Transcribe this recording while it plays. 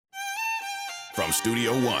From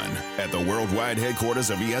Studio One at the worldwide headquarters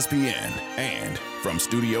of ESPN and from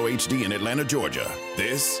Studio HD in Atlanta, Georgia,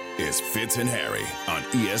 this is Fitz and Harry on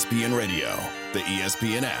ESPN Radio, the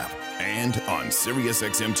ESPN app, and on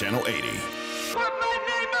SiriusXM Channel 80. Put my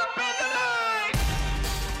name up in the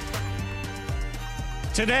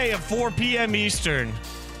line! Today at 4 p.m. Eastern,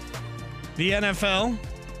 the NFL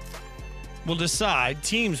will decide,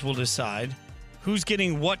 teams will decide, who's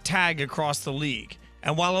getting what tag across the league.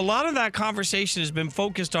 And while a lot of that conversation has been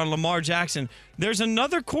focused on Lamar Jackson, there's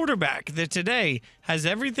another quarterback that today has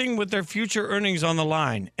everything with their future earnings on the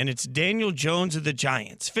line, and it's Daniel Jones of the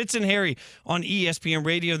Giants. Fitz and Harry on ESPN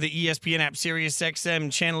Radio, the ESPN app,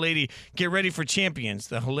 SiriusXM, Channel 80. Get ready for Champions,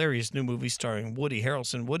 the hilarious new movie starring Woody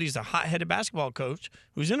Harrelson. Woody's a hot-headed basketball coach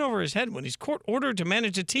who's in over his head when he's court-ordered to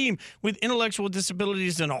manage a team with intellectual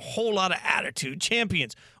disabilities and a whole lot of attitude.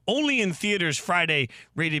 Champions, only in theaters Friday,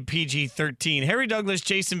 rated PG-13. Harry Douglas,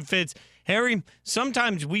 Jason Fitz. Harry,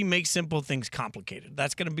 sometimes we make simple things complicated.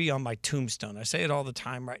 That's going to be on my tombstone. I say it all the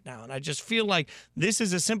time right now, and I just feel like this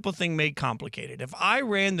is a simple thing made complicated. If I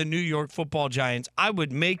ran the New York Football Giants, I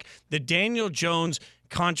would make the Daniel Jones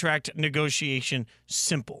contract negotiation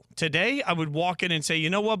simple. Today, I would walk in and say,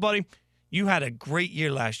 you know what, buddy? You had a great year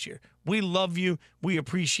last year. We love you. We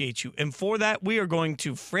appreciate you. And for that, we are going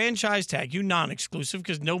to franchise tag you non-exclusive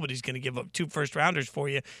because nobody's going to give up 2 first-rounders for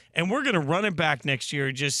you. And we're going to run it back next year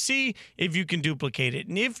and just see if you can duplicate it.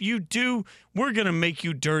 And if you do, we're going to make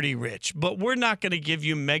you dirty rich. But we're not going to give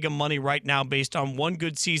you mega money right now based on one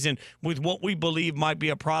good season with what we believe might be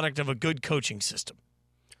a product of a good coaching system.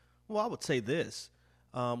 Well, I would say this.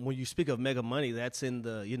 When you speak of mega money, that's in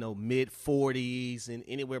the mid 40s and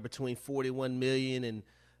anywhere between $41 million and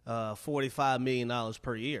 $45 million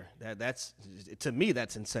per year. That's to me,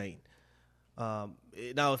 that's insane.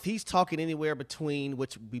 Now, if he's talking anywhere between,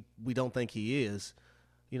 which we don't think he is,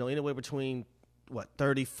 anywhere between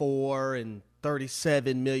 34 and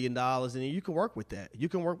 $37 million, and you can work with that. You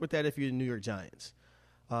can work with that if you're the New York Giants.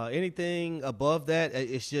 Anything above that,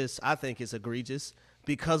 it's just, I think it's egregious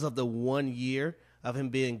because of the 1 year of him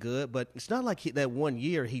being good. But it's not like that 1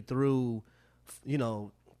 year he threw,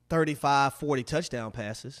 35, 40 touchdown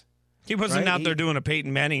passes. He wasn't out there doing a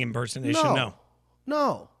Peyton Manning impersonation,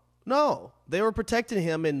 No. They were protecting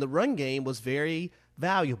him, and the run game was very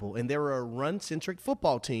valuable. And they were a run-centric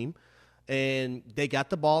football team, and they got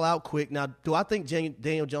the ball out quick. Now, do I think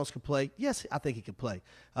Daniel Jones could play? Yes, I think he could play.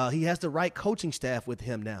 He has the right coaching staff with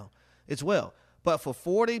him now as well. But for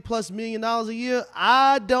 $40+ million a year,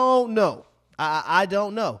 I don't know. I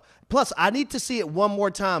don't know. Plus, I need to see it one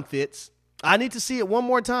more time, Fitz. I need to see it one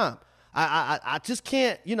more time. I just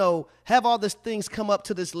can't, have all these things come up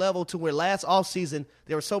to this level to where last offseason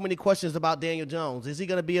there were so many questions about Daniel Jones. Is he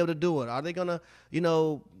going to be able to do it? Are they going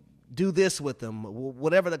to, do this with him?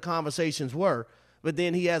 Whatever the conversations were. But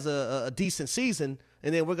then he has a decent season,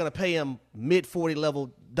 and then we're going to pay him mid-40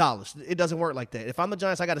 level dollars. It doesn't work like that. If I'm the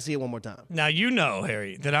Giants, I got to see it one more time. Now,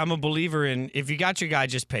 Harry, that I'm a believer in if you got your guy,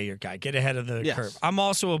 just pay your guy. Get ahead of the curve. I'm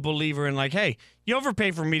also a believer in hey, you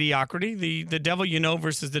overpay for mediocrity, the devil you know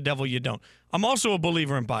versus the devil you don't. I'm also a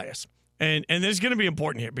believer in bias. And this is going to be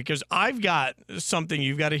important here because I've got something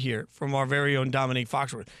you've got to hear from our very own Dominique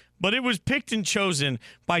Foxworth. But it was picked and chosen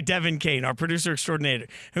by Devin Kane, our producer extraordinaire,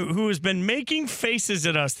 who has been making faces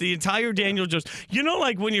at us the entire Daniel Jones.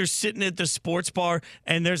 When you're sitting at the sports bar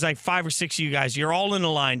and there's 5 or 6 of you guys, you're all in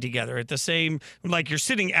a line together at the same, you're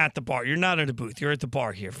sitting at the bar. You're not at a booth. You're at the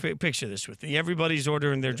bar here. Picture this with me. Everybody's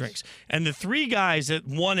ordering their drinks. And the 3 guys at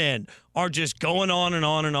one end are just going on and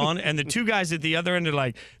on and on. And the 2 guys at the other end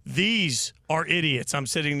are these are idiots I'm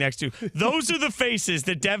sitting next to. Those are the faces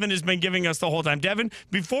that Devin has been giving us the whole time. Devin,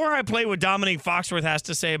 before I play what Dominique Foxworth has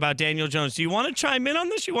to say about Daniel Jones, do you want to chime in on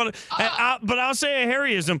this? You want to? But I'll say a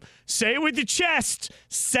Harryism. Say it with the chest.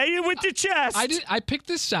 Say it with the chest. I picked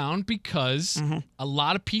this sound because a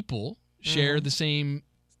lot of people share the same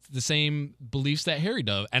beliefs that Harry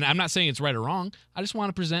does. And I'm not saying it's right or wrong. I just want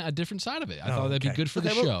to present a different side of it. I thought that'd be good for the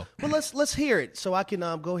show. Well, let's hear it so I can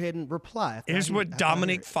go ahead and reply. Here's what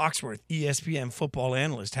Dominique Foxworth, ESPN football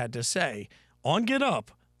analyst, had to say on Get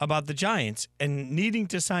Up about the Giants and needing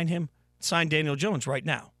to sign Daniel Jones right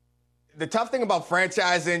now. The tough thing about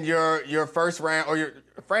franchising your first round or your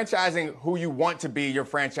franchising who you want to be your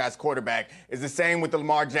franchise quarterback is the same with the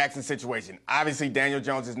Lamar Jackson situation. Obviously, Daniel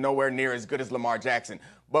Jones is nowhere near as good as Lamar Jackson.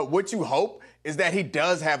 But what you hope is that he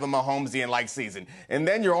does have a Mahomesian-like season. And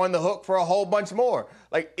then you're on the hook for a whole bunch more.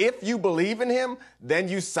 Like, if you believe in him, then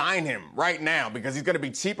you sign him right now because he's going to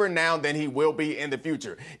be cheaper now than he will be in the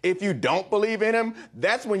future. If you don't believe in him,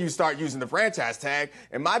 that's when you start using the franchise tag.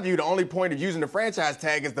 In my view, the only point of using the franchise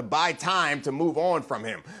tag is to buy time to move on from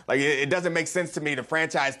him. Like, it doesn't make sense to me to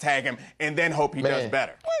franchise tag him and then hope he does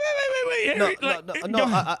better. Wait. No,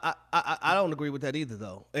 I don't agree with that either,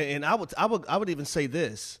 though. And I would even say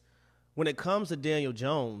this. When it comes to Daniel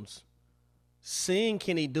Jones, seeing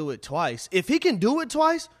can he do it twice? If he can do it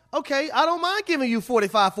twice, okay, I don't mind giving you $45,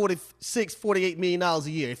 $46, $48 million a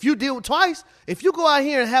year. If you do it twice, if you go out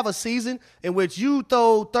here and have a season in which you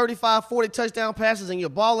throw 35, 40 touchdown passes and you're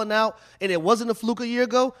balling out and it wasn't a fluke a year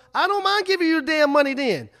ago, I don't mind giving you the damn money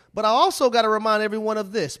then. But I also got to remind everyone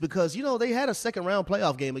of this because, they had a second-round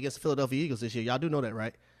playoff game against the Philadelphia Eagles this year. Y'all do know that,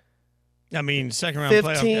 right? I mean, second-round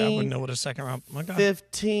playoff game, I wouldn't know what a second-round. My God.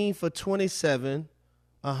 15 for 27,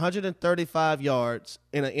 135 yards,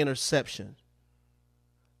 and an interception.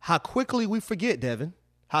 How quickly we forget, Devin.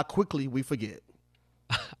 How quickly we forget.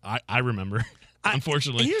 I remember,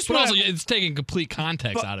 unfortunately. But also, it's taking complete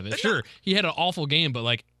context out of it. Sure, he had an awful game,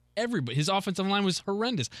 but, everybody, his offensive line was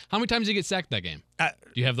horrendous. How many times did he get sacked that game? Do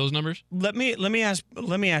you have those numbers? Let me ask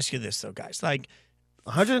you this, though, guys.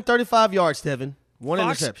 135 yards, Devin. One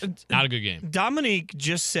interception. Not a good game. Dominique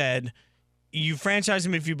just said you franchise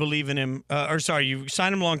him if you believe in him. You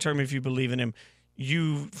sign him long-term if you believe in him.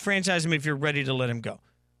 You franchise him if you're ready to let him go.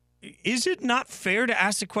 Is it not fair to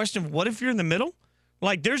ask the question, what if you're in the middle?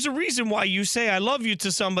 There's a reason why you say I love you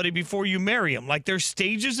to somebody before you marry him. There's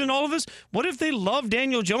stages in all of this. What if they love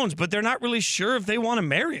Daniel Jones, but they're not really sure if they want to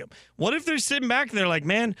marry him? What if they're sitting back and they're like,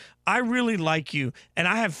 man, I really like you, and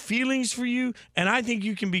I have feelings for you, and I think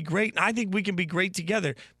you can be great, and I think we can be great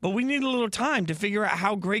together, but we need a little time to figure out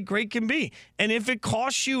how great can be. And if it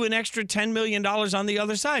costs you an extra $10 million on the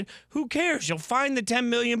other side, who cares? You'll find the $10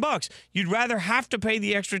 million. You'd rather have to pay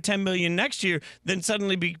the extra $10 million next year than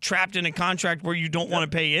suddenly be trapped in a contract where you don't want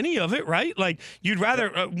to pay any of it, right? You'd rather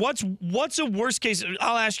what's a worst case?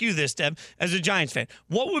 I'll ask you this, Dev, as a Giants fan.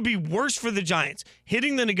 What would be worse for the Giants?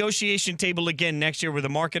 Hitting the negotiation table again next year where the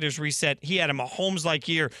market is reset. He had a Mahomes-like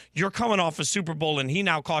year. You're coming off a Super Bowl and he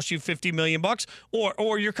now costs you $50 million,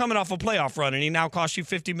 or you're coming off a playoff run and he now costs you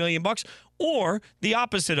 $50 million. Or the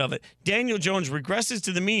opposite of it. Daniel Jones regresses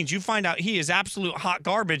to the means. You find out he is absolute hot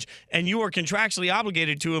garbage, and you are contractually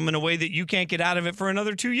obligated to him in a way that you can't get out of it for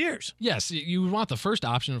another 2 years. Yes, you would want the first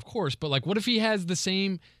option, of course, but what if he has the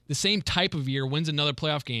same type of year, wins another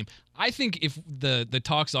playoff game? I think if the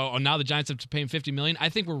talks are now the Giants have to pay him $50 million, I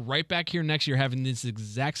think we're right back here next year having this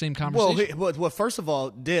exact same conversation. Well, first of all,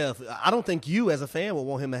 Dev, I don't think you as a fan will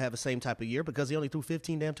want him to have the same type of year because he only threw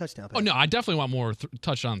 15 damn touchdowns. Oh no, I definitely want more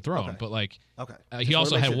touchdown thrown, but he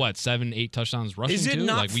also had 7-8 touchdowns rushing too. Is it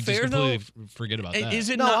not we fair, just completely forget about that. Is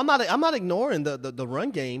it no, not? I'm not ignoring the run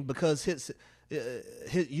game because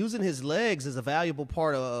using his legs is a valuable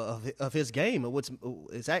part of his game.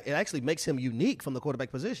 It actually makes him unique from the quarterback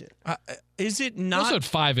position. Is it He not? also had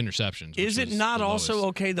 5 interceptions. Is it not also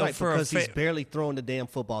okay though because he's barely throwing the damn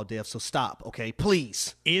football, Dev? So stop, okay,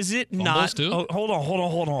 please. Is it Fumbles not? too? Oh,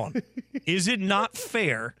 hold on. Is it not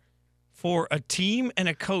fair for a team and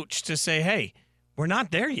a coach to say, "Hey, we're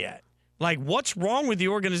not there yet"? What's wrong with the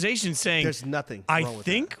organization saying, there's nothing I wrong with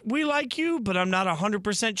think we like you, but I'm not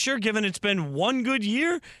 100% sure, given it's been one good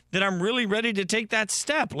year, that I'm really ready to take that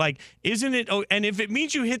step. Isn't it? Oh, and if it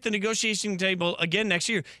means you hit the negotiation table again next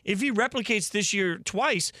year, if he replicates this year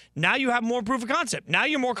twice, now you have more proof of concept. Now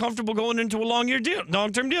you're more comfortable going into a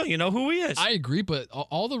long-term deal. You know who he is. I agree, but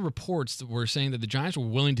all the reports were saying that the Giants were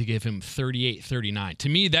willing to give him 38, 39. To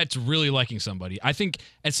me, that's really liking somebody. I think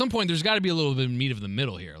at some point there's got to be a little bit of meat of the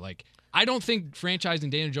middle here. I don't think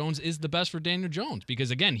franchising Daniel Jones is the best for Daniel Jones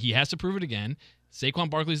because, again, he has to prove it again. Saquon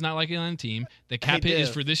Barkley's not likely on the team. The cap hit is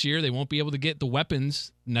for this year. They won't be able to get the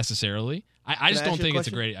weapons necessarily. I just don't think it's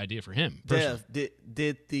a great idea for him. Dev,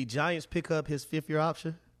 did the Giants pick up his fifth-year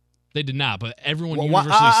option? They did not, but everyone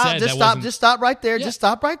universally said that wasn't. Just stop right there. Yeah. Just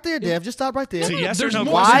stop right there, Dev. Just stop right there. So yes or no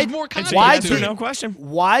question. Yes or no question.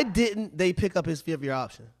 Why didn't they pick up his fifth-year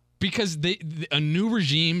option? Because a new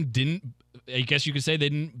regime didn't. I guess you could say they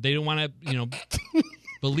didn't want to,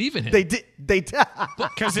 believe in him. They did.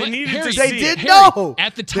 Because they needed to see. They did know.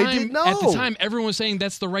 At the time, everyone was saying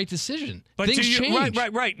that's the right decision. But things change.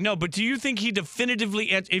 Right. No, but do you think he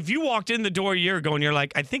definitively? If you walked in the door a year ago and you're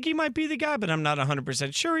like, I think he might be the guy, but I'm not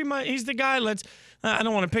 100% sure he's the guy. I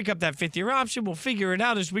don't want to pick up that fifth-year option. We'll figure it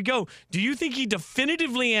out as we go. Do you think he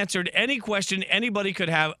definitively answered any question anybody could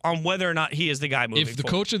have on whether or not he is the guy moving If the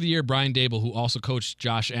forward? coach of the year, Brian Dable, who also coached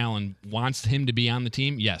Josh Allen, wants him to be on the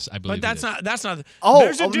team, yes, I believe. But that's not. Oh,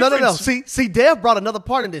 there's a no. difference. See, Dev brought another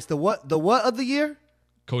part in this. The what of the year?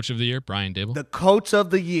 Coach of the year, Brian Dable. The coach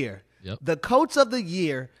of the year. Yep. The coach of the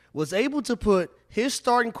year was able to put his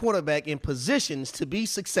starting quarterback in positions to be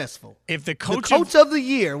successful. If the The coach coach of the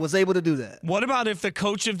year was able to do that. What about if the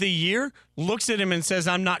coach of the year looks at him and says,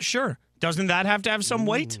 I'm not sure? Doesn't that have to have some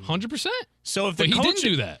weight? 100%. So if the But he coach didn't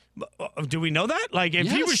do that. Do we know that? Like,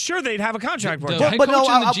 if he Yes. was sure, they'd have a contract for The him. head But coach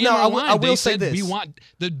no, and the I- GM no, I will- aligned. I will They say said this. we want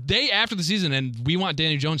the day after the season, and we want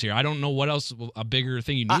Daniel Jones here. I don't know what else a bigger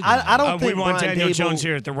thing you need. I don't We think want Brian Daniel Dable- Jones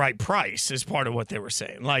here at the right price is part of what they were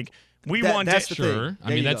saying. Like, we want that's the thing. Sure. There I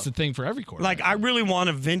mean, you that's go. the thing for every quarterback. Like, I really want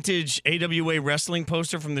a vintage AWA wrestling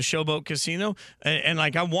poster from the Showboat Casino, and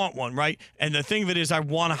like, I want one, right? And the thing of it is, I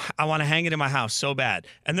want to hang it in my house so bad.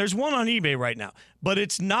 And there's one on eBay right now, but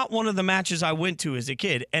it's not one of the matches I went to as a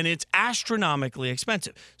kid, and it's astronomically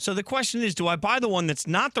expensive. So the question is, do I buy the one that's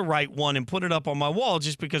not the right one and put it up on my wall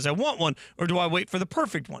just because I want one, or do I wait for the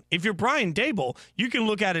perfect one? If you're Brian Dable, you can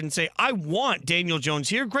look at it and say, I want Daniel Jones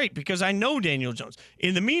here, great, because I know Daniel Jones.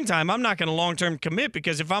 In the meantime, I'm not going to long-term commit,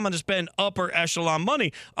 because if I'm going to spend upper echelon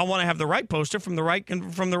money, I want to have the right poster from the right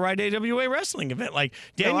AWA wrestling event. Like,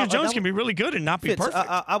 Daniel Jones can be really good and not be Fitz, perfect.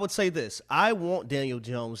 I would say this. I want Daniel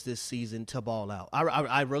Jones this season to ball out.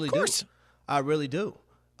 I really do. course. I really do.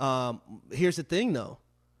 Here's the thing, though.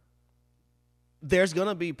 There's going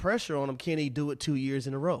to be pressure on him. Can he do it 2 years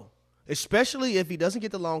in a row? Especially if he doesn't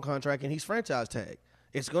get the long contract and he's franchise tagged.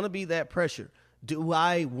 It's going to be that pressure. Do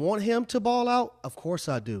I want him to ball out? Of course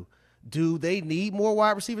I do. Do they need more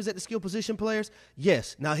wide receivers at the skill position players?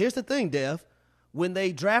 Yes. Now, here's the thing, Dev. When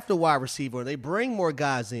they draft a wide receiver, they bring more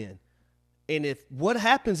guys in. And what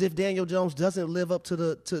happens if Daniel Jones doesn't live up to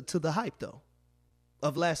the hype, though,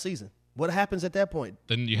 of last season? What happens at that point?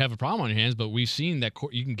 then you have a problem on your hands. But we've seen that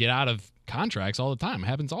you can get out of contracts all the time. It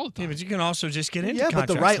happens all the Yeah, time. but you can also just get into Yeah, but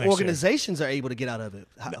the contracts right next year. organizations are able to get out of it.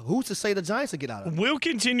 Who's to say the Giants will get out of it? We'll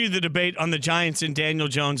continue the debate on the Giants and Daniel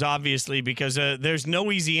Jones, obviously, because there's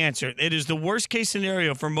no easy answer. It is the worst case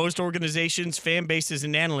scenario for most organizations, fan bases,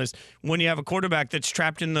 and analysts when you have a quarterback that's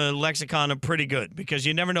trapped in the lexicon of pretty good, because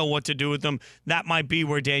you never know what to do with them. That might be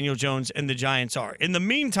where Daniel Jones and the Giants are. In the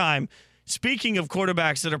meantime, speaking of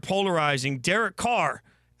quarterbacks that are polarizing, Derek Carr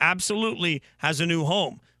absolutely has a new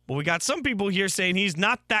home. But we got some people here saying he's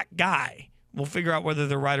not that guy. We'll figure out whether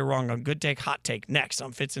they're right or wrong on Good Take, Hot Take next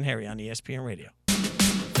on Fitz and Harry on ESPN Radio.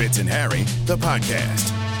 Fitz and Harry, the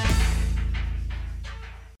podcast.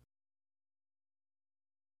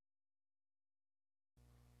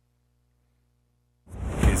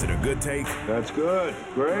 Is it a good take That's good.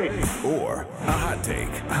 Great. or a hot take?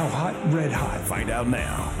 How hot? Red hot. Find out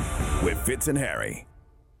now with Fitz and Harry.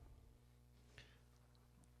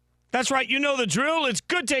 That's right. You know the drill. It's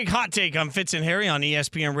Good Take, Hot Take on Fitz and Harry on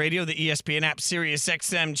ESPN Radio, the ESPN app, Sirius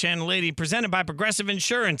XM Channel 80, presented by Progressive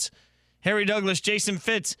Insurance. Harry Douglas, Jason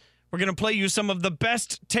Fitz. We're going to play you some of the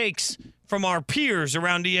best takes from our peers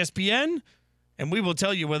around ESPN, and we will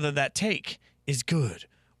tell you whether that take is good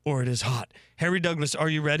or it is hot. Harry Douglas, are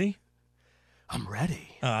you ready? I'm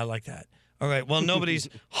ready. I like that. All right. Well, nobody's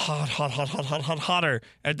hotter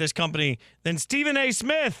at this company than Stephen A.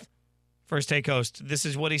 Smith. First Take host. This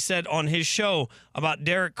is what he said on his show about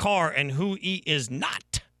Derek Carr and who he is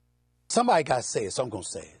not. Somebody got to say it, so I'm going to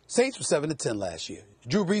say it. Saints were 7-10 last year.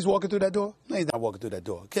 Drew Brees walking through that door? No, he's not walking through that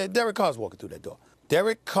door. Okay, Derek Carr's walking through that door.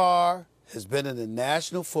 Derek Carr has been in the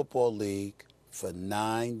National Football League for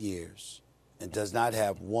 9 years and does not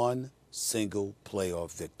have one single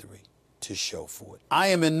playoff victory to show for it. I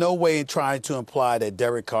am in no way trying to imply that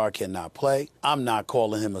Derek Carr cannot play. I'm not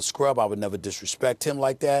calling him a scrub. I would never disrespect him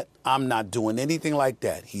like that. I'm not doing anything like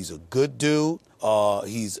that. He's a good dude.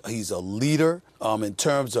 He's a leader in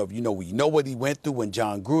terms of, we know what he went through when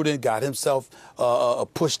John Gruden got himself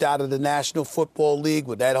pushed out of the National Football League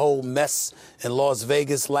with that whole mess in Las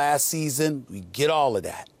Vegas last season. We get all of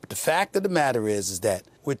that. But the fact of the matter is that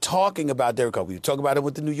we're talking about Derek Carr. We were talking about it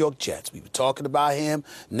with the New York Jets. We were talking about him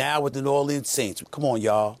now with the New Orleans Saints. Come on,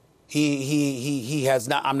 y'all. He has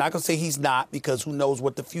not. I'm not going to say he's not, because who knows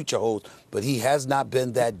what the future holds, but he has not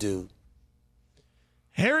been that dude.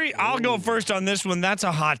 Harry, I'll go first on this one. That's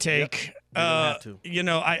a hot take. Yep. Have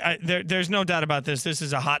to. There's no doubt about this. This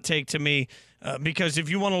is a hot take to me. Because if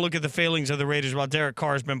you want to look at the failings of the Raiders, while Derek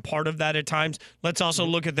Carr has been part of that at times, let's also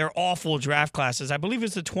look at their awful draft classes. I believe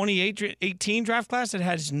it's the 2018 draft class that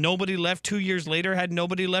has nobody left. 2 years later, had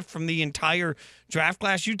nobody left from the entire draft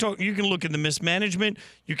class. You can look at the mismanagement.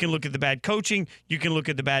 You can look at the bad coaching. You can look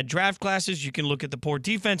at the bad draft classes. You can look at the poor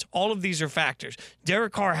defense. All of these are factors.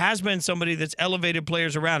 Derek Carr has been somebody that's elevated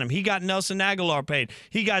players around him. He got Nelson Aguilar paid.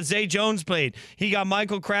 He got Zay Jones paid. He got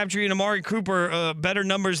Michael Crabtree and Amari Cooper better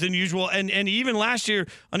numbers than usual. And even last year,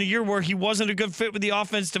 on a year where he wasn't a good fit with the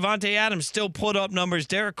offense, Devontae Adams still put up numbers.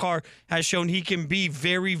 Derek Carr has shown he can be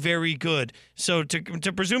very, very good. So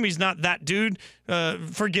to presume he's not that dude,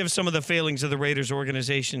 forgive some of the failings of the Raiders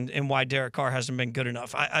organization and why Derek Carr hasn't been good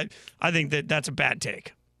enough. I think that's a bad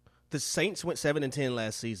take. The Saints went 7-10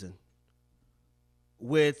 last season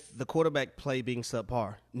with the quarterback play being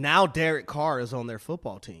subpar. Now Derek Carr is on their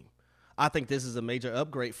football team. I think this is a major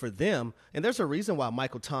upgrade for them. And there's a reason why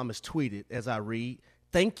Michael Thomas tweeted, as I read,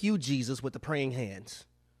 "Thank you, Jesus," with the praying hands.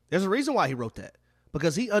 There's a reason why he wrote that.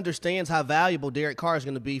 Because he understands how valuable Derek Carr is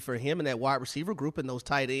going to be for him and that wide receiver group and those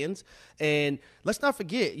tight ends. And let's not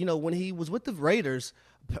forget, when he was with the Raiders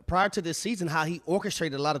prior to this season, how he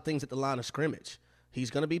orchestrated a lot of things at the line of scrimmage. He's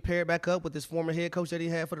going to be paired back up with his former head coach that he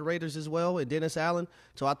had for the Raiders as well, and Dennis Allen.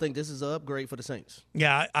 So I think this is an upgrade for the Saints.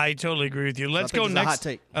 Yeah, I totally agree with you. Let's go next.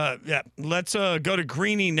 A hot take. Let's go to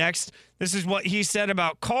Greeny next. This is what he said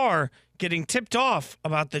about Carr getting tipped off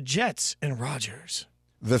about the Jets and Rodgers.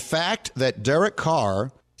 The fact that Derek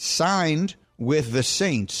Carr signed with the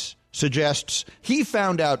Saints suggests he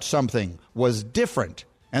found out something was different.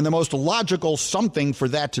 And the most logical something for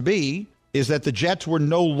that to be is that the Jets were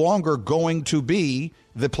no longer going to be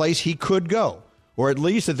the place he could go, or at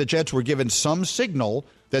least that the Jets were given some signal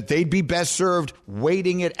that they'd be best served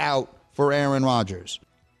waiting it out for Aaron Rodgers.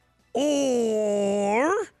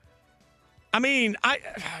 Or,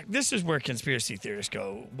 this is where conspiracy theorists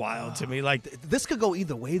go wild to me. Like, this could go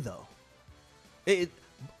either way, though.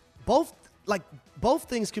 Both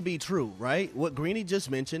things could be true, right? What Greeny just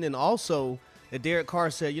mentioned, and also that Derek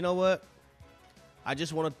Carr said, "You know what? I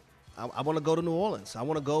want to go to New Orleans. I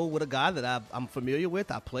want to go with a guy that I'm familiar with,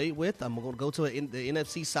 I played with. I'm going to go to the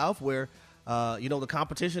NFC South where, the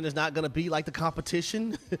competition is not going to be like the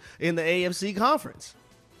competition in the AFC conference."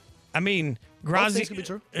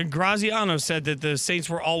 Graziano said that the Saints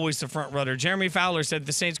were always the front runner. Jeremy Fowler said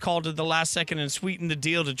the Saints called at the last second and sweetened the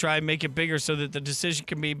deal to try and make it bigger so that the decision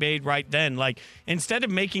can be made right then. Like, instead of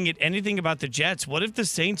making it anything about the Jets, what if the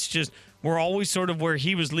Saints just were always sort of where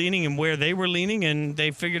he was leaning and where they were leaning, and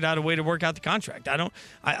they figured out a way to work out the contract?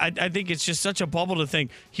 I think it's just such a bubble to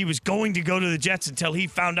think he was going to go to the Jets until he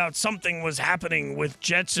found out something was happening with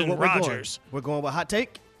Jets and Rodgers. We're going with hot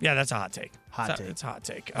take? Yeah, that's a hot take. It's a hot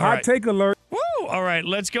take. All right. Take alert. Woo! All right,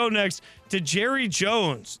 let's go next to Jerry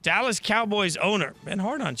Jones, Dallas Cowboys owner. Been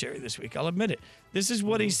hard on Jerry this week, I'll admit it. This is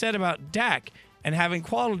what he said about Dak and having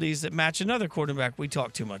qualities that match another quarterback we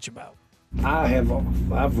talk too much about.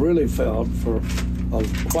 I've really felt for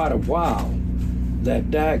quite a while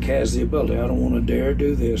that Dak has the ability. I don't want to dare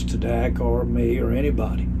do this to Dak or me or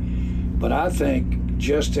anybody, but I think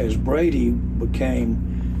just as Brady became,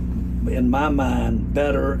 in my mind,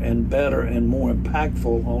 better and more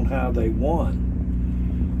impactful on how they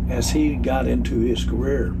won as he got into his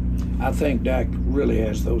career, I think Dak really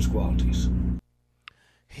has those qualities.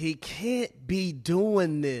 He can't be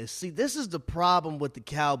doing this. See, this is the problem with the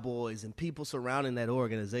Cowboys and people surrounding that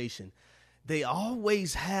organization. They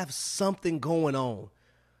always have something going on.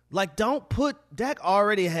 Like, Dak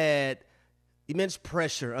already had immense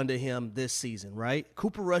pressure under him this season, right?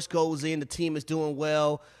 Cooper Rush goes in, the team is doing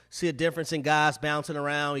well. See a difference in guys bouncing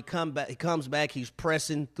around. He comes back, he's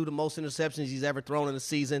pressing through the most interceptions he's ever thrown in a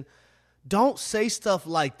season. Don't say stuff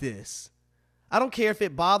like this. I don't care if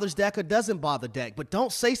it bothers Dak or doesn't bother Dak, but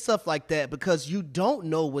don't say stuff like that because you don't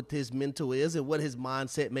know what his mental is and what his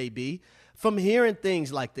mindset may be from hearing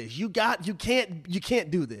things like this. You can't do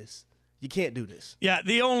this. You can't do this. Yeah,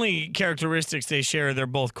 the only characteristics they share, they're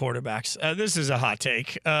both quarterbacks. This is a hot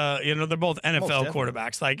take. They're both NFL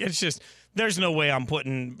quarterbacks. Like, it's just, there's no way I'm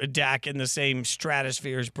putting Dak in the same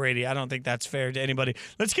stratosphere as Brady. I don't think that's fair to anybody.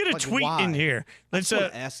 Let's get a tweet in here. Let's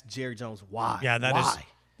ask Jerry Jones why. Yeah,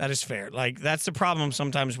 that is fair. Like, that's the problem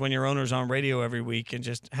sometimes when your owner's on radio every week and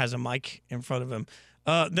just has a mic in front of him.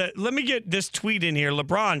 Let me get this tweet in here.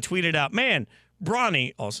 LeBron tweeted out, "Man,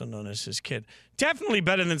 Bronny," also known as his kid, "definitely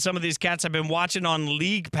better than some of these cats I've been watching on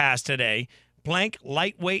League Pass today. Blank,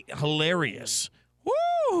 lightweight, hilarious."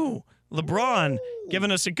 Woo! LeBron giving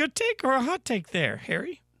us a good take or a hot take there,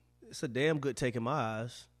 Harry? It's a damn good take in my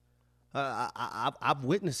eyes. I've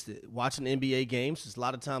witnessed it watching NBA games. There's a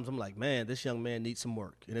lot of times I'm like, man, this young man needs some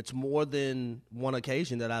work. And it's more than one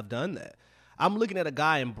occasion that I've done that. I'm looking at a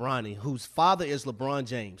guy in Bronny whose father is LeBron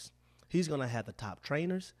James. He's going to have the top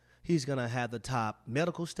trainers. He's going to have the top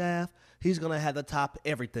medical staff. He's going to have the top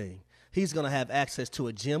everything. He's going to have access to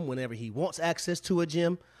a gym whenever he wants access to a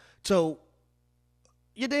gym. So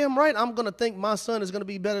you're damn right. I'm going to think my son is going to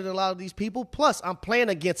be better than a lot of these people. Plus, I'm playing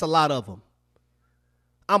against a lot of them.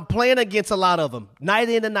 Night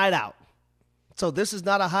in and night out. So this is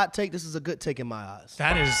not a hot take. This is a good take in my eyes.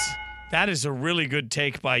 That is a really good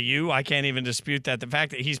take by you. I can't even dispute that. The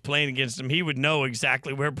fact that he's playing against him, he would know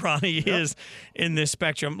exactly where Bronny is in this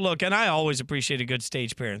spectrum. Look, and I always appreciate a good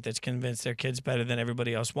stage parent that's convinced their kid's better than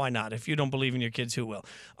everybody else. Why not? If you don't believe in your kids, who will?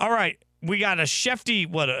 All right, we got a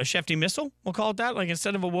Shefty missile? We'll call it that. Like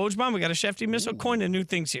instead of a Woj bomb, we got a Shefty missile. Coining new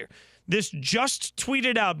things here. This just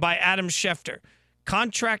tweeted out by Adam Schefter.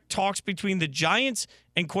 Contract talks between the Giants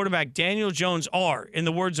and quarterback Daniel Jones are, in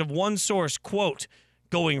the words of one source, quote,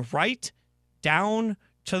 going right down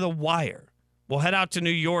to the wire. We'll head out to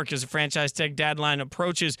New York as the franchise tag deadline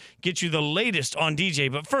approaches, get you the latest on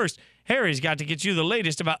DJ. But first, Harry's got to get you the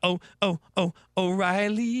latest about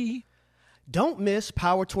O'Reilly. Don't miss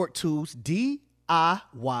Power Torque Tools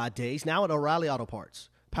DIY days now at O'Reilly Auto Parts.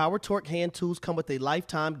 Power Torque hand tools come with a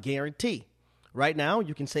lifetime guarantee. Right now,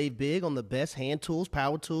 you can save big on the best hand tools,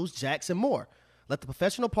 power tools, jacks, and more. Let the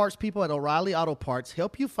professional parts people at O'Reilly Auto Parts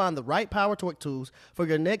help you find the right Power Torque tools for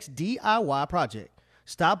your next DIY project.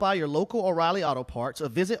 Stop by your local O'Reilly Auto Parts or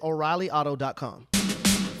visit O'ReillyAuto.com.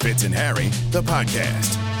 Fitz and Harry, the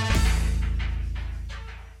podcast.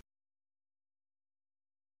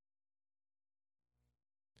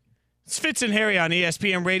 It's Fitz and Harry on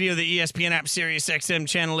ESPN Radio, the ESPN app, Sirius XM,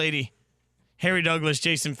 Channel 80. Harry Douglas,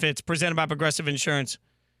 Jason Fitz, presented by Progressive Insurance.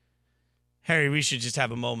 Harry, we should just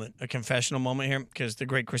have a moment, a confessional moment here, because the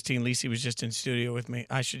great Christine Lisi was just in studio with me.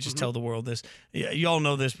 I should just tell the world this. You all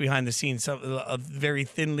know this behind the scenes. A very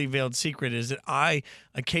thinly veiled secret is that I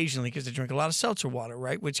occasionally, because I drink a lot of seltzer water,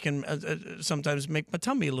 right, which can sometimes make my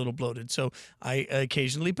tummy a little bloated, so I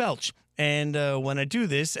occasionally belch. And when I do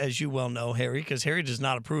this, as you well know, Harry, because Harry does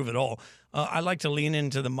not approve at all, I like to lean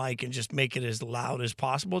into the mic and just make it as loud as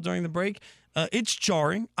possible during the break. It's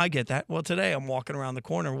jarring. I get that. Well, today I'm walking around the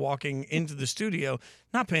corner, walking into the studio,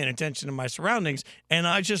 not paying attention to my surroundings, and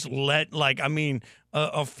I just let,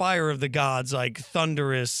 a fire of the gods, like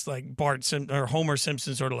thunderous, like or Homer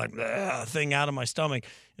Simpson sort of like thing out of my stomach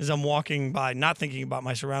as I'm walking by, not thinking about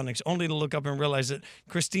my surroundings, only to look up and realize that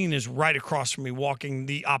Christine is right across from me walking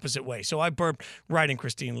the opposite way. So I burped right in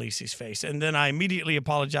Christine Lisi's face. And then I immediately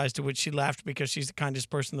apologized, to which she laughed because she's the kindest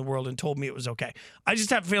person in the world and told me it was okay. I just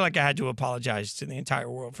feel like I had to apologize to the entire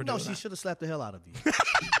world for doing that. No, she should have slapped the hell out of you.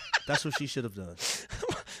 That's what she should have done.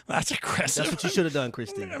 That's aggressive. That's what you should have done,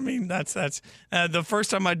 Christine. I mean, that's the first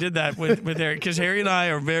time I did that with Harry, because Harry and I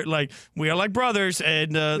are we are like brothers,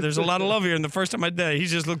 and there's a lot of love here. And the first time I did that, he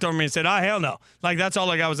just looked over me and said, hell no. Like, that's all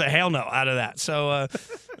I got was a hell no out of that. So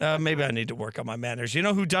maybe I need to work on my manners. You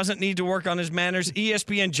know who doesn't need to work on his manners?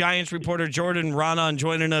 ESPN Giants reporter Jordan Raanan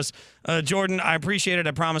joining us. Jordan, I appreciate it.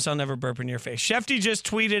 I promise I'll never burp in your face. Shefty just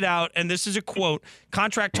tweeted out, and this is a quote,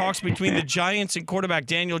 contract talks between the Giants and quarterback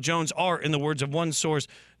Daniel Jones are, in the words of one source,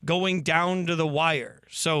 going down to the wire.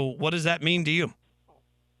 So what does that mean to you?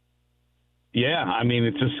 Yeah, I mean,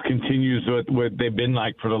 it just continues with what they've been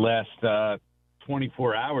like for the last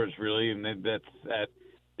 24 hours, really, and that's that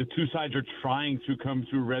the two sides are trying to come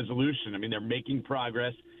to a resolution. I mean, they're making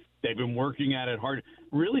progress. They've been working at it hard.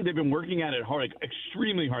 Really, they've been working at it hard, like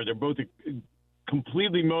extremely hard. They're both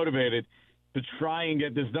completely motivated to try and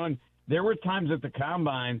get this done. There were times at the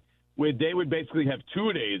Combine where they would basically have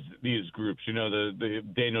 2 days, these groups, the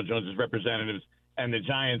Daniel Jones' representatives and the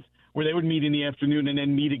Giants, where they would meet in the afternoon and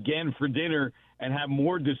then meet again for dinner and have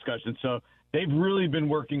more discussion. So they've really been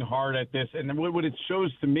working hard at this. And what it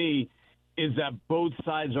shows to me is that both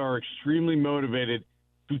sides are extremely motivated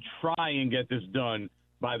to try and get this done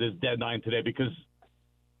by this deadline today, because,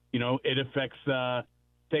 it affects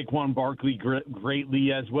Saquon Barkley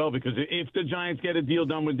greatly as well, because if the Giants get a deal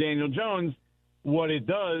done with Daniel Jones, what it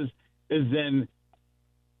does is then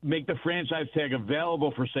make the franchise tag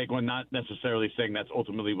available for Saquon, not necessarily saying that's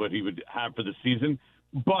ultimately what he would have for the season,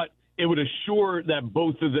 but it would assure that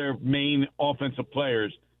both of their main offensive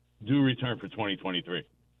players do return for 2023.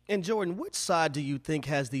 And Jordan, which side do you think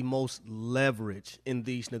has the most leverage in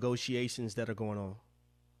these negotiations that are going on?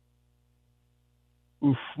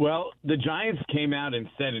 Well, the Giants came out and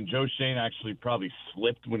said, and Joe Schoen actually probably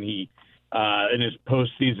slipped when he, in his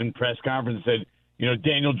postseason press conference, said,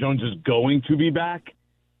 Daniel Jones is going to be back.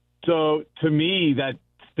 So to me, that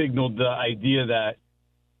signaled the idea that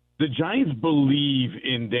the Giants believe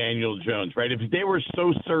in Daniel Jones, right? If they were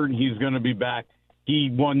so certain he's going to be back, he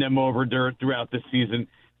won them over throughout the season,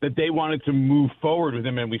 that they wanted to move forward with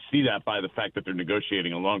him, and we see that by the fact that they're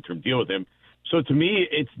negotiating a long-term deal with him. So to me,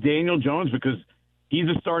 it's Daniel Jones because he's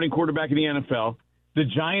a starting quarterback in the NFL. The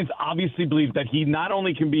Giants obviously believe that he not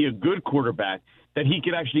only can be a good quarterback, that he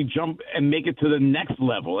could actually jump and make it to the next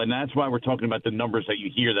level, and that's why we're talking about the numbers that you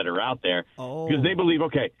hear that are out there, because they believe,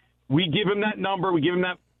 okay, we give him that number, we give him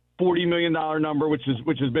that $40 million number, which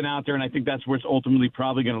has been out there, and I think that's where it's ultimately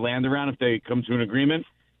probably going to land around if they come to an agreement.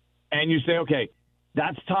 And you say, okay,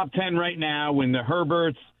 that's top 10 right now when the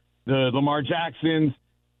Herberts, the Lamar Jacksons,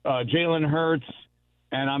 Jalen Hurts,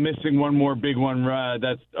 and I'm missing one more big one,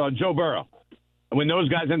 that's Joe Burrow. When those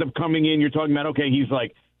guys end up coming in, you're talking about, okay, he's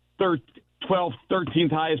like 12th,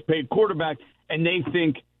 13th highest paid quarterback, and they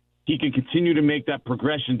think he can continue to make that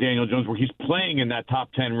progression, Daniel Jones, where he's playing in that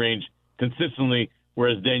top 10 range consistently,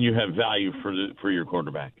 whereas then you have value for your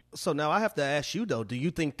quarterback. So now I have to ask you, though, do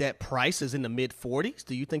you think that price is in the mid-40s?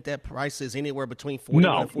 Do you think that price is anywhere between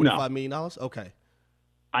 $40 and $45 million? Okay.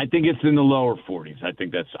 I think it's in the lower 40s. I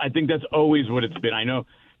think that's always what it's been. I know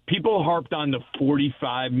people harped on the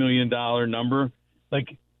 $45 million number.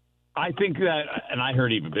 Like, I think that, and I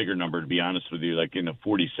heard even bigger number, to be honest with you, like in the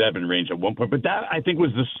 47 range at one point. But that, I think,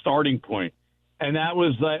 was the starting point. And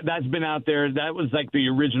that's been out there. That was like the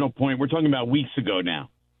original point. We're talking about weeks ago now.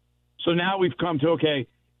 So now we've come to, okay,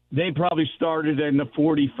 they probably started in the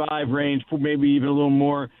 45 range, maybe even a little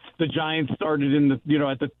more. The Giants started in the,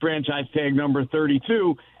 at the franchise tag number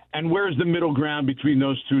 32. And where's the middle ground between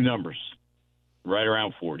those two numbers? Right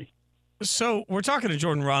around 40. So we're talking to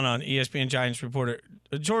Jordan Rana, ESPN Giants reporter.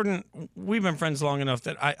 Jordan, we've been friends long enough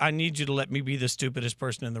that I need you to let me be the stupidest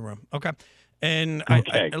person in the room, okay? And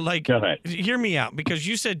okay. Go ahead. Hear me out, because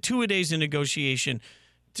you said 2-a-days in negotiation.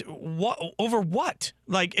 Over what?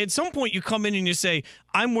 Like, at some point you come in and you say,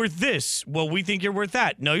 I'm worth this. Well, we think you're worth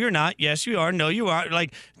that. No, you're not. Yes, you are. No, you are.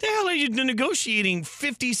 Like, the hell are you negotiating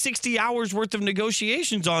 50, 60 hours worth of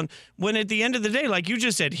negotiations on when at the end of the day, like you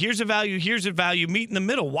just said, here's a value, meet in the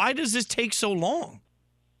middle. Why does this take so long?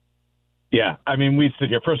 Yeah, I mean, we sit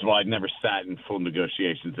here. First of all, I'd never sat in full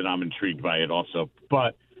negotiations, and I'm intrigued by it also.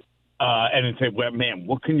 But, and then say, well, man,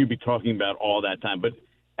 what can you be talking about all that time?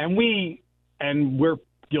 We're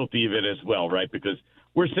guilty of it as well, right? Because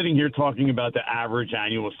we're sitting here talking about the average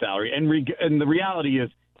annual salary, and the reality is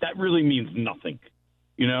that really means nothing.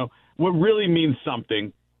 What really means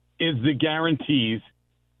something is the guarantees,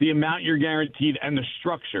 the amount you're guaranteed, and the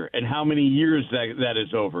structure, and how many years that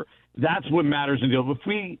is over. That's what matters in the deal. If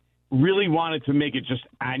we really wanted to make it just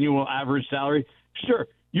annual average salary, sure,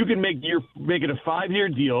 you can make it a 5-year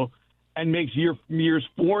deal and make years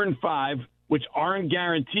 4 and 5, which aren't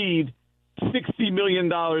guaranteed, $60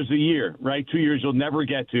 million a year, right? 2 years you'll never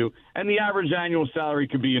get to. And the average annual salary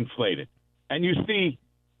could be inflated. And you see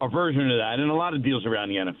a version of that in a lot of deals around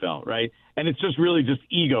the NFL, right? And it's just really just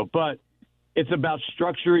ego. But it's about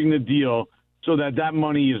structuring the deal so that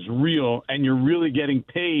money is real and you're really getting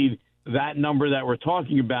paid that number that we're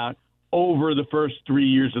talking about over the first 3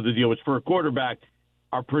 years of the deal, which for a quarterback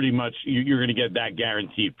are pretty much, you're going to get that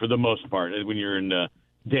guaranteed for the most part when you're in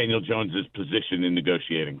Daniel Jones's position in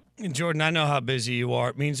negotiating. Jordan, I know how busy you are.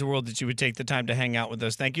 It means the world that you would take the time to hang out with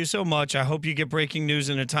us. Thank you so much. I hope you get breaking news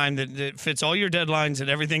in a time that fits all your deadlines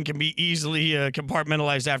and everything can be easily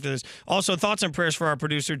compartmentalized after this. Also, thoughts and prayers for our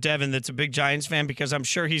producer, Devin, that's a big Giants fan, because I'm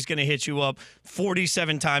sure he's going to hit you up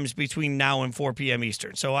 47 times between now and 4 p.m.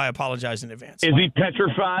 Eastern. So I apologize in advance. Is he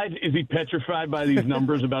petrified? Is he petrified by these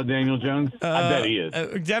numbers about Daniel Jones? I bet he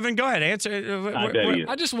is. Devin, go ahead. Answer. I bet he is.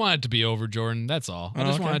 I just want it to be over, Jordan. That's all. I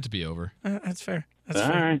just want it to be over. That's fair. All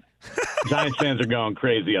right. Giants fans are going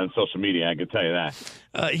crazy on social media, I can tell you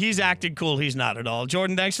that. He's acting cool. He's not at all.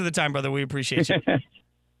 Jordan, thanks for the time, brother. We appreciate you.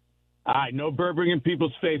 All right, no burping in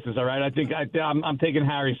people's faces, all right? I think I'm taking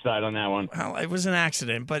Harry's side on that one. Well, it was an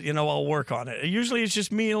accident, but, I'll work on it. Usually it's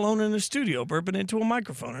just me alone in the studio burping into a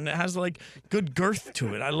microphone, and it has, good girth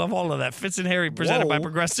to it. I love all of that. Fitz and Harry, presented by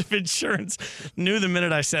Progressive Insurance. Knew the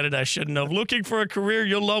minute I said it I shouldn't have. Looking for a career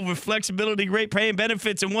you'll love with flexibility, great pay, and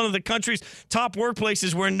benefits in one of the country's top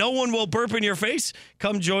workplaces where no one will burp in your face?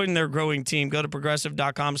 Come join their growing team. Go to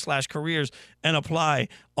progressive.com/careers and apply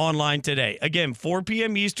online today. Again, 4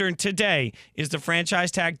 p.m. Eastern today is the franchise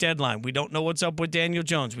tag deadline. We don't know what's up with Daniel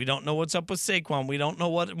Jones. We don't know what's up with Saquon. We don't know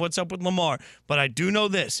what's up with Lamar. But I do know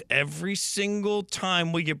this. Every single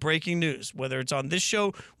time we get breaking news, whether it's on this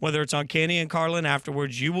show, whether it's on Canty and Carlin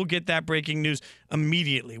afterwards, you will get that breaking news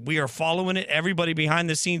immediately. We are following it. Everybody behind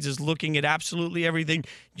the scenes is looking at absolutely everything.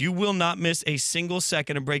 You will not miss a single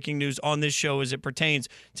second of breaking news on this show as it pertains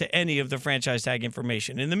to any of the franchise tag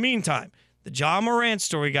information. In the meantime, the Ja Morant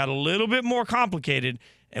story got a little bit more complicated,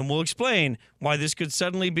 and we'll explain why this could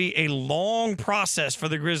suddenly be a long process for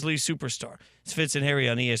the Grizzlies superstar. It's Fitz and Harry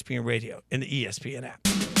on ESPN Radio and the ESPN app.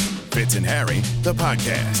 Fitz and Harry, the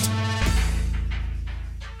podcast.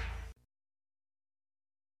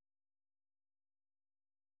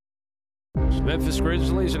 Memphis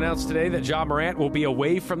Grizzlies announced today that Ja Morant will be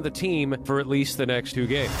away from the team for at least the next 2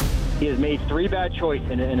 games. He has made 3 bad choices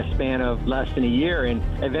in a span of less than a year, and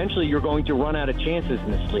eventually you're going to run out of chances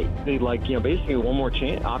in this league. Basically one more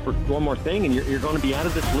chance, offer one more thing, and you're going to be out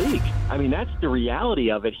of this league. I mean, that's the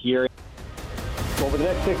reality of it here. Over the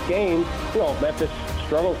next 6 games, Memphis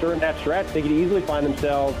struggles during that stretch. They could easily find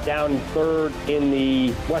themselves down 3rd in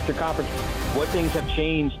the Western Conference. What things have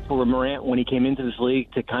changed for Morant when he came into this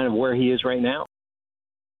league to kind of where he is right now?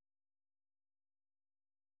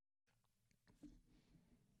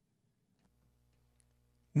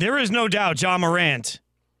 There is no doubt Ja Morant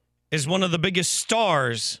is one of the biggest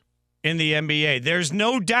stars in the NBA. There's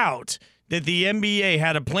no doubt that the NBA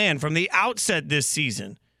had a plan from the outset this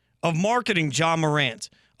season of marketing Ja Morant,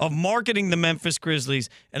 of marketing the Memphis Grizzlies,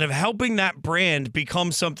 and of helping that brand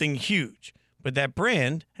become something huge. But that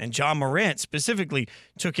brand, and Ja Morant specifically,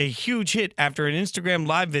 took a huge hit after an Instagram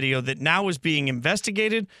Live video that now is being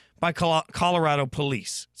investigated by Colorado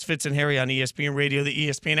police. It's Fitz and Harry on ESPN Radio, the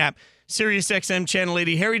ESPN app, SiriusXM Channel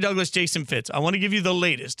 80. Harry Douglas, Jason Fitz. I want to give you the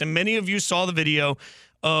latest. And many of you saw the video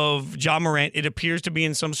of Ja Morant. It appears to be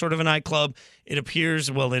in some sort of a nightclub. It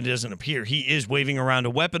appears, well, it doesn't appear. He is waving around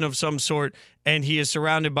a weapon of some sort, and he is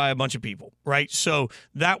surrounded by a bunch of people, right? So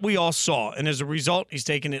that we all saw. And as a result, he's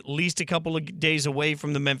taken at least a couple of days away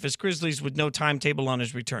from the Memphis Grizzlies with no timetable on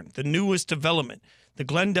his return. The newest development, the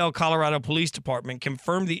Glendale, Colorado Police Department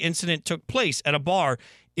confirmed the incident took place at a bar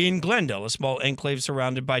in Glendale, a small enclave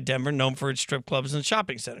surrounded by Denver, known for its strip clubs and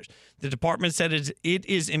shopping centers. The department said it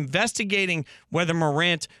is investigating whether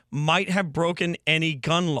Morant might have broken any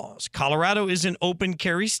gun laws. Colorado is an open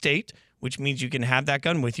carry state, which means you can have that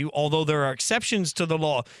gun with you, although there are exceptions to the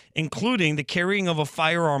law, including the carrying of a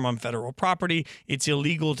firearm on federal property. It's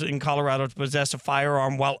illegal in Colorado to possess a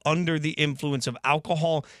firearm while under the influence of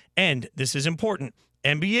alcohol. And this is important.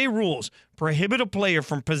 NBA rules prohibit a player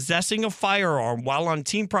from possessing a firearm while on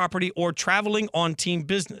team property or traveling on team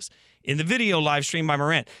business. In the video live stream by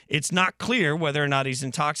Morant, it's not clear whether or not he's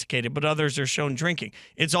intoxicated, but others are shown drinking.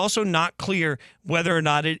 It's also not clear whether or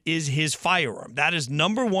not it is his firearm. That is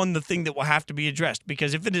number one, the thing that will have to be addressed,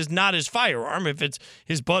 because if it is not his firearm, if it's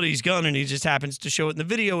his buddy's gun and he just happens to show it in the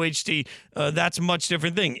video HD, that's a much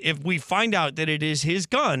different thing. If we find out that it is his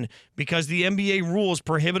gun, because the NBA rules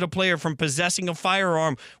prohibit a player from possessing a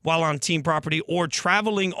firearm while on team property or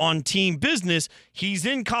traveling on team business, he's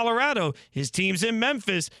in Colorado, his team's in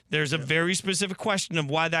Memphis, there's a very specific question of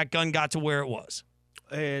why that gun got to where it was.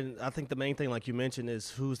 And I think the main thing, like you mentioned,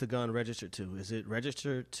 is who's the gun registered to? Is it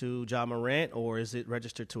registered to Ja Morant, or is it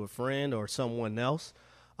registered to a friend or someone else?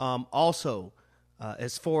 Also,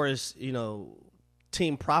 as far as,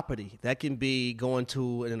 team property, that can be going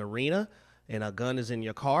to an arena and a gun is in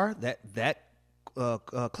your car. That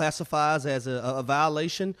classifies as a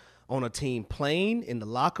violation on a team plane, in the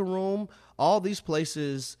locker room. All these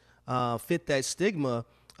places fit that stigma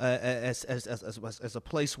as a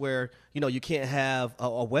place where you can't have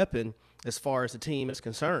a weapon as far as the team is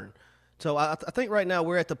concerned. So I think right now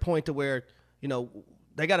we're at the point to where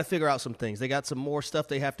they got to figure out some things. They got some more stuff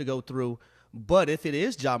they have to go through. But if it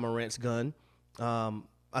is Ja Morant's gun,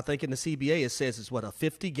 I think in the CBA it says it's a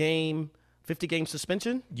 50 game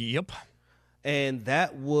suspension. Yep. And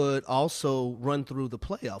that would also run through the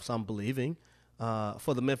playoffs, I'm believing,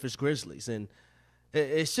 for the Memphis Grizzlies. And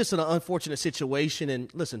it's just an unfortunate situation.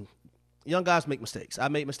 And listen, young guys make mistakes. I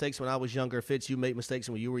made mistakes when I was younger. Fitz, you made mistakes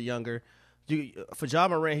when you were younger. For Ja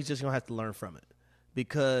Morant, he's just going to have to learn from it,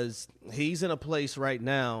 because he's in a place right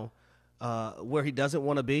now where he doesn't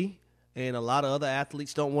want to be, and a lot of other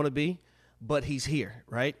athletes don't want to be, but he's here,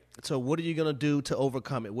 right? So what are you going to do to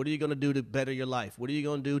overcome it? What are you going to do to better your life? What are you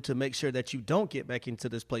going to do to make sure that you don't get back into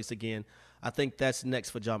this place again? I think that's next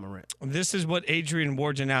for Ja Morant. This is what Adrian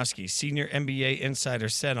Wojnarowski, senior NBA insider,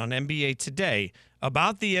 said on NBA Today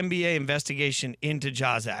about the NBA investigation into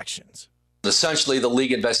Ja's actions. Essentially, the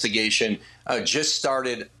league investigation just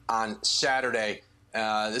started on Saturday.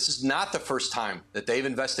 This is not the first time that they've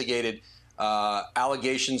investigated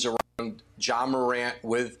allegations around Ja Morant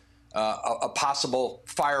with a possible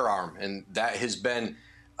firearm, and that has been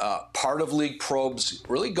part of league probes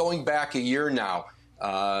really going back a year now.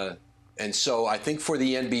 And so I think for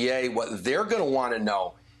the NBA, what they're going to want to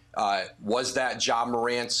know, was that Ja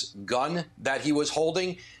Morant's gun that he was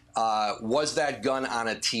holding? Was that gun on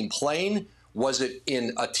a team plane? Was it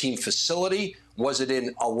in a team facility? Was it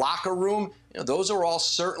in a locker room? Those are all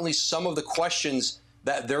certainly some of the questions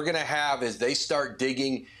that they're going to have as they start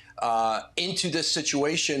digging into this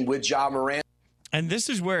situation with Ja Morant. And this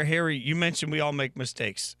is where, Harry, you mentioned we all make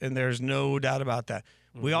mistakes, and there's no doubt about that.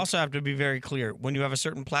 Mm-hmm. We also have to be very clear. When you have a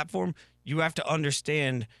certain platform, you have to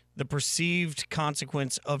understand the perceived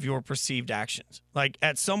consequence of your perceived actions. Like,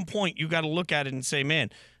 at some point, you got to look at it and say, man,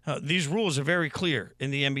 these rules are very clear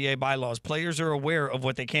in the NBA bylaws. Players are aware of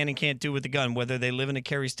what they can and can't do with the gun, whether they live in a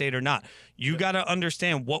carry state or not. You got to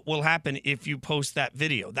understand what will happen if you post that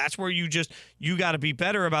video. That's where you got to be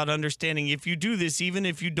better about understanding if you do this, even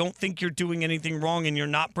if you don't think you're doing anything wrong and you're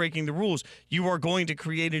not breaking the rules, you are going to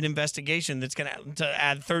create an investigation that's going to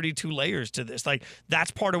add 32 layers to this. Like,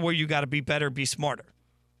 that's part of where you got to be better, be smarter.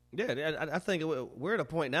 Yeah, I think we're at a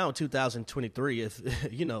point now in 2023. If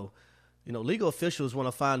legal officials want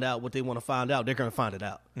to find out what they want to find out, they're going to find it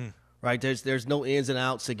out, right? There's no ins and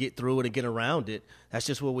outs to get through it and get around it. That's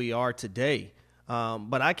just where we are today.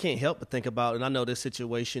 But I can't help but think about, and I know this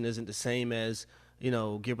situation isn't the same as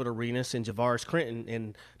Gilbert Arenas and Javaris Critton,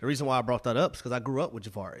 and the reason why I brought that up is because I grew up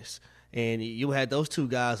with Javaris, and you had those two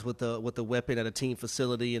guys with the weapon at a team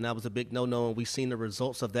facility, and that was a big no-no, and we've seen the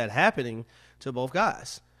results of that happening to both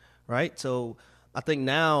guys. Right, so I think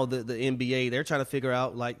now the NBA, they're trying to figure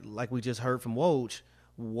out, like we just heard from Woj,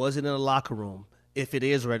 was it in a locker room? If it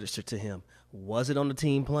is registered to him, was it on the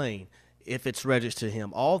team plane? If it's registered to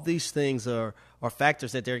him, all these things are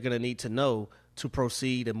factors that they're going to need to know to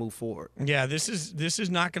proceed and move forward. Yeah, this is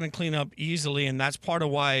not going to clean up easily, and that's part of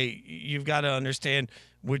why you've got to understand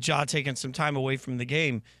with Ja taking some time away from the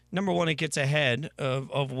game. Number one, it gets ahead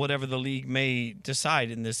of whatever the league may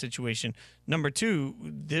decide in this situation. Number two,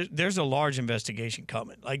 there's a large investigation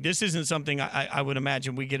coming. Like, this isn't something I would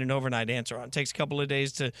imagine we get an overnight answer on. It takes a couple of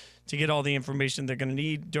days to get all the information they're going to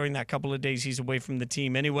need. During that couple of days, he's away from the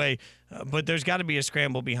team anyway. But there's got to be a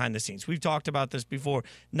scramble behind the scenes. We've talked about this before.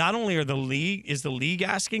 Not only is the league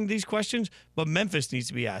asking these questions, but Memphis needs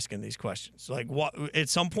to be asking these questions. Like, at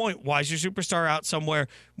some point, why is your superstar out somewhere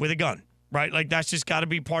with a gun? Right? Like, that's just got to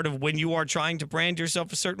be part of when you are trying to brand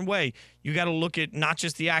yourself a certain way. You got to look at not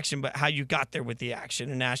just the action, but how you got there with the action,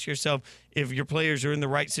 and ask yourself if your players are in the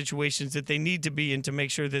right situations that they need to be in to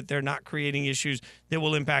make sure that they're not creating issues that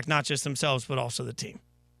will impact not just themselves, but also the team.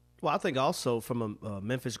 Well, I think also from a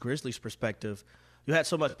Memphis Grizzlies perspective, you had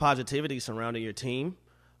so much positivity surrounding your team.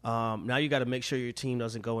 Now you got to make sure your team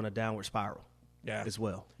doesn't go in a downward spiral. Yeah, as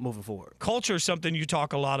well, moving forward. Culture is something you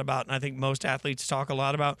talk a lot about, and I think most athletes talk a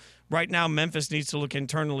lot about. Right now, Memphis needs to look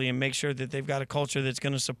internally and make sure that they've got a culture that's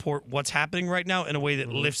going to support what's happening right now in a way that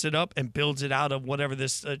lifts it up and builds it out of whatever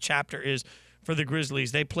this chapter is for the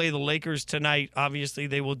Grizzlies. They play the Lakers tonight. Obviously,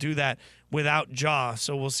 they will do that without Ja,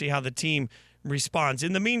 so we'll see how the team responds.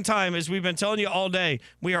 In the meantime, as we've been telling you all day,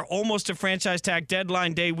 we are almost to franchise tag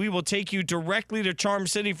deadline day. We will take you directly to Charm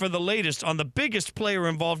City for the latest on the biggest player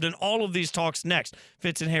involved in all of these talks next.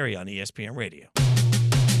 Fitz and Harry on ESPN Radio.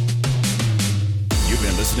 You've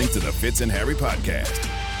been listening to the Fitz and Harry podcast.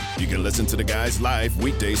 You can listen to the guys live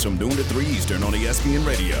weekdays from noon to 3 Eastern on ESPN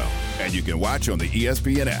Radio, and you can watch on the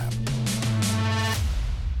ESPN app.